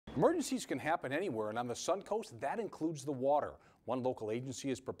Emergencies can happen anywhere, and on the Suncoast, that includes the water. One local agency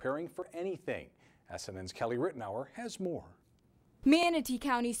is preparing for anything. SNN's Kelly Rittenauer has more. Manatee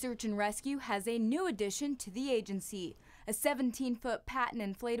County Search and Rescue has a new addition to the agency, a 17-foot patent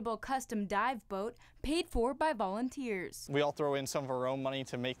inflatable custom dive boat paid for by volunteers. We all throw in some of our own money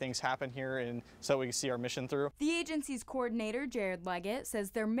to make things happen here and so we can see our mission through. The agency's coordinator, Jared Leggett, says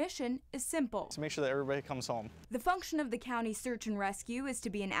their mission is simple: to make sure that everybody comes home. The function of the county search and rescue is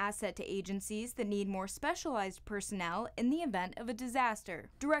to be an asset to agencies that need more specialized personnel in the event of a disaster.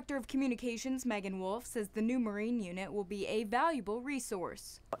 Director of Communications Megan Wolf says the new Marine unit will be a valuable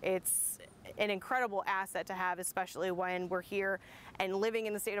resource. It's an incredible asset to have, especially when we're here and living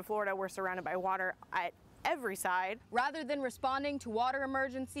in the state of Florida. We're surrounded by water at every side. Rather than responding to water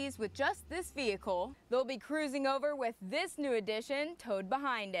emergencies with just this vehicle, they'll be cruising over with this new addition towed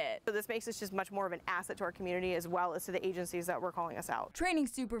behind it. So this makes us just much more of an asset to our community as well as to the agencies that were calling us out. Training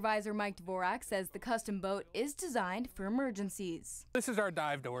supervisor Mike Dvorak says the custom boat is designed for emergencies. This is our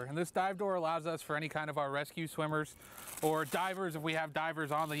dive door, and this dive door allows us for any kind of our rescue swimmers or divers, if we have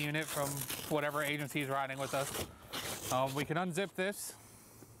divers on the unit from whatever agency is riding with us. We can unzip this,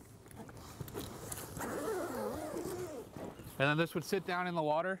 and then this would sit down in the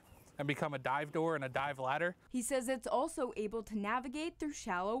water and become a dive door and a dive ladder. He says it's also able to navigate through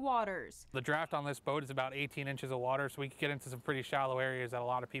shallow waters. The draft on this boat is about 18 inches of water, so we can get into some pretty shallow areas that a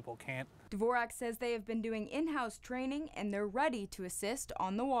lot of people can't. Dvorak says they have been doing in-house training and they're ready to assist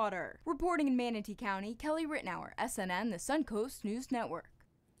on the water. Reporting in Manatee County, Kelly Rittenauer, SNN, the Suncoast News Network.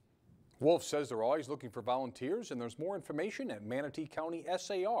 Wolf says they're always looking for volunteers, and there's more information at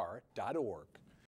manateecountysar.org.